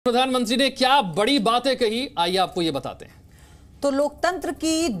प्रधानमंत्री ने क्या बड़ी बातें कही, आइए आपको ये बताते हैं। तो लोकतंत्र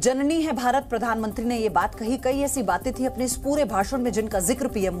की जननी है भारत, प्रधानमंत्री ने ये बात कही। कई ऐसी बातें थी अपने इस पूरे भाषण में जिनका जिक्र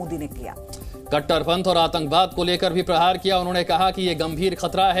पीएम मोदी ने किया। कट्टरपंथ और आतंकवाद को लेकर भी प्रहार किया। उन्होंने कहा कि यह गंभीर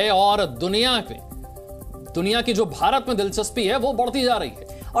खतरा है और दुनिया की जो भारत में दिलचस्पी है वो बढ़ती जा रही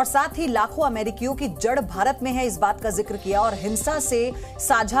है। और साथ ही लाखों अमेरिकियों की जड़ भारत में है, इस बात का जिक्र किया। और हिंसा से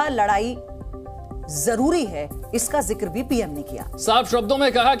साझा लड़ाई जरूरी है, इसका जिक्र भी पीएम ने किया। साफ शब्दों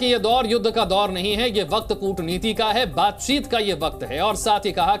में कहा कि यह दौर युद्ध का दौर नहीं है, यह वक्त कूटनीति का है, बातचीत का यह वक्त है। और साथ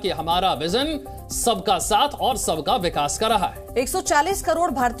ही कहा कि हमारा विजन सबका साथ और सबका विकास का रहा है। 140 करोड़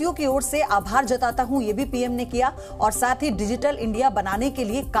भारतीयों की ओर से आभार जताता हूं, यह भी पीएम ने किया। और साथ ही डिजिटल इंडिया बनाने के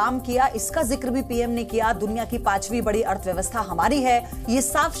लिए काम किया, इसका जिक्र भी पीएम ने किया। दुनिया की 5वीं बड़ी अर्थव्यवस्था हमारी है, ये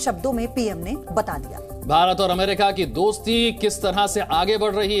साफ शब्दों में पीएम ने बता दिया। भारत और अमेरिका की दोस्ती किस तरह से आगे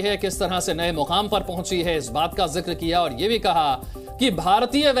बढ़ रही है, किस तरह से नए मुकाम पर पहुंची है, इस बात का जिक्र किया। और यह भी कहा कि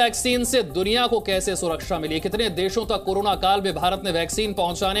भारतीय वैक्सीन से दुनिया को कैसे सुरक्षा मिली, कितने देशों तक कोरोना काल में भारत ने वैक्सीन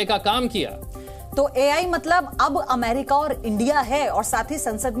पहुंचाने का काम किया। तो एआई मतलब अब अमेरिका और इंडिया है। और साथ ही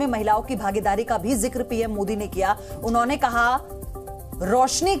संसद में महिलाओं की भागीदारी का भी जिक्र पीएम मोदी ने किया। उन्होंने कहा,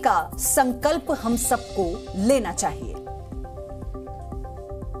 रोशनी का संकल्प हम सबको लेना चाहिए।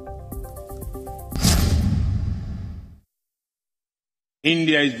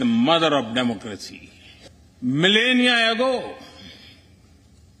 India is the mother of democracy. Millennia ago,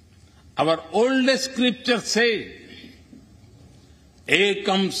 our oldest scripture said,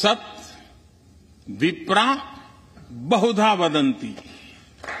 Ekam Sat Vipra Bahudha Vadanti.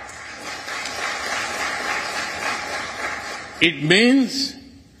 It means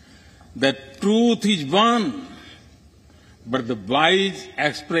that truth is one, but the wise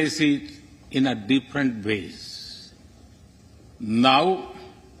express it in a different ways. Now,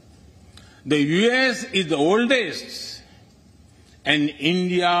 the US is the oldest and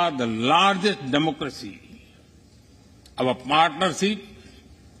India the largest democracy. Our partnership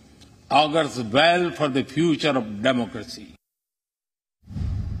augurs well for the future of democracy.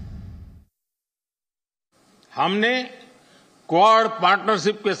 हमने quad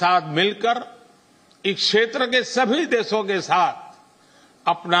partnership के साथ मिलकर इस क्षेत्र के सभी देशों के साथ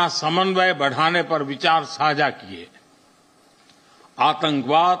अपना समन्वय बढ़ाने पर विचार साझा किए।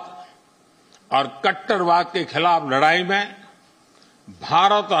 आतंकवाद और कट्टरवाद के खिलाफ लड़ाई में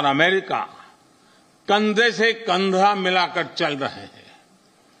भारत और अमेरिका कंधे से कंधा मिलाकर चल रहे हैं।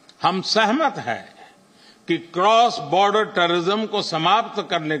 हम सहमत हैं कि क्रॉस बॉर्डर टेररिज्म को समाप्त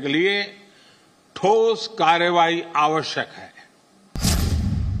करने के लिए ठोस कार्रवाई आवश्यक है।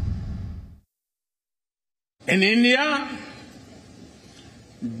 In India,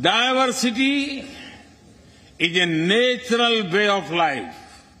 diversity is a natural way of life.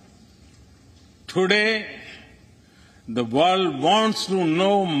 Today, the world wants to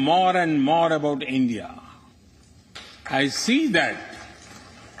know more and more about India. I see that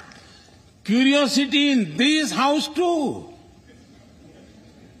curiosity in this house too.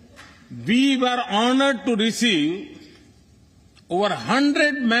 We were honored to receive over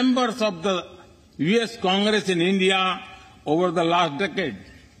 100 members of the US Congress in India over the last decade.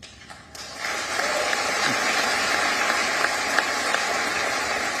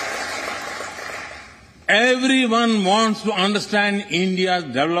 Everyone wants to understand India's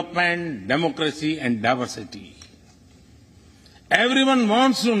development, democracy, and diversity. Everyone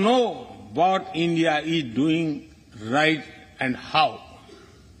wants to know what India is doing right and how.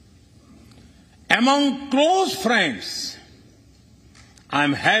 Among close friends, I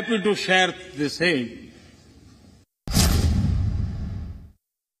am happy to share the same.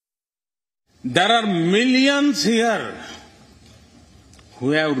 There are millions here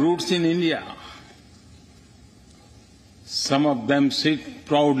who have roots in India. Some of them sit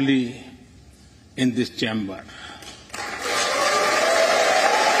proudly in this chamber.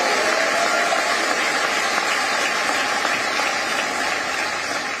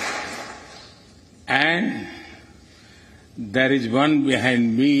 And there is one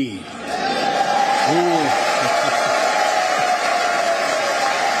behind me who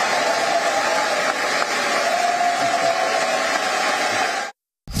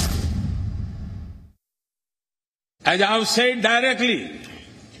as I have said directly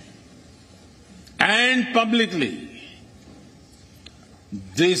and publicly,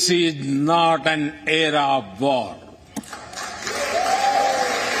 this is not an era of war.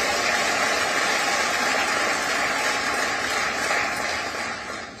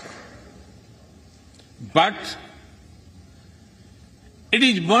 But it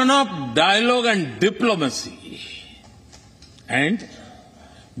is one of dialogue and diplomacy. And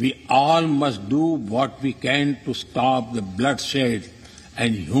we all must do what we can to stop the bloodshed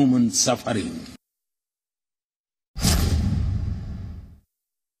and human suffering.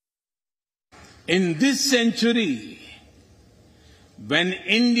 In this century, when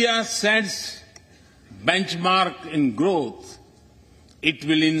India sets benchmark in growth, it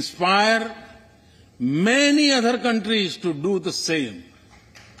will inspire many other countries to do the same.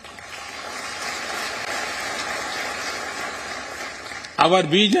 Our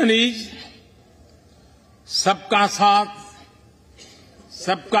vision is सबका साथ,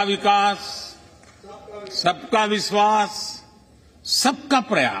 सबका विकास, सबका विश्वास, सबका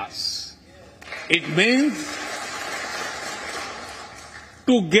प्रयास. It means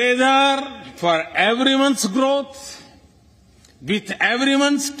together for everyone's growth, with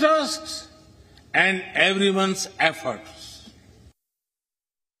everyone's trust and everyone's efforts.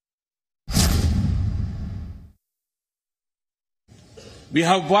 We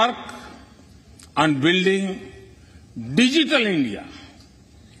have worked on building digital India.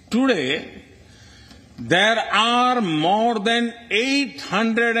 Today, there are more than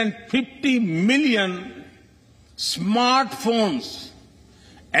 850 million smartphones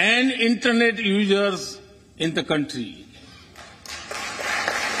and internet users in the country.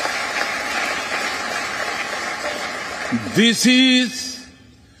 This is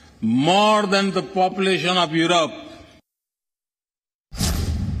more than the population of Europe.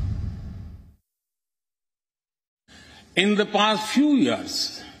 In the past few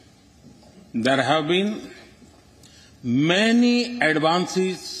years, there have been many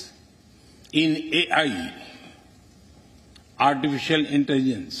advances in AI, artificial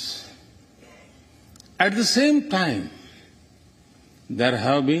intelligence. At the same time, there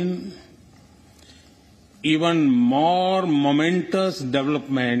have been even more momentous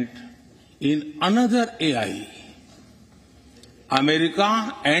development in another AI,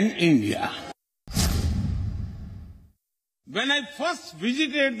 America and India. When I first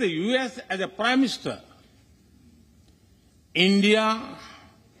visited the US as a Prime Minister, India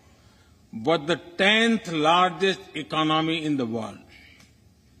was the 10th largest economy in the world.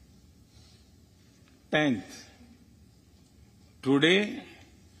 10th. Today,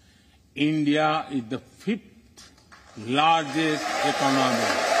 India is the 5th largest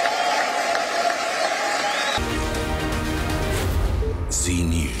economy. Zee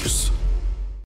News.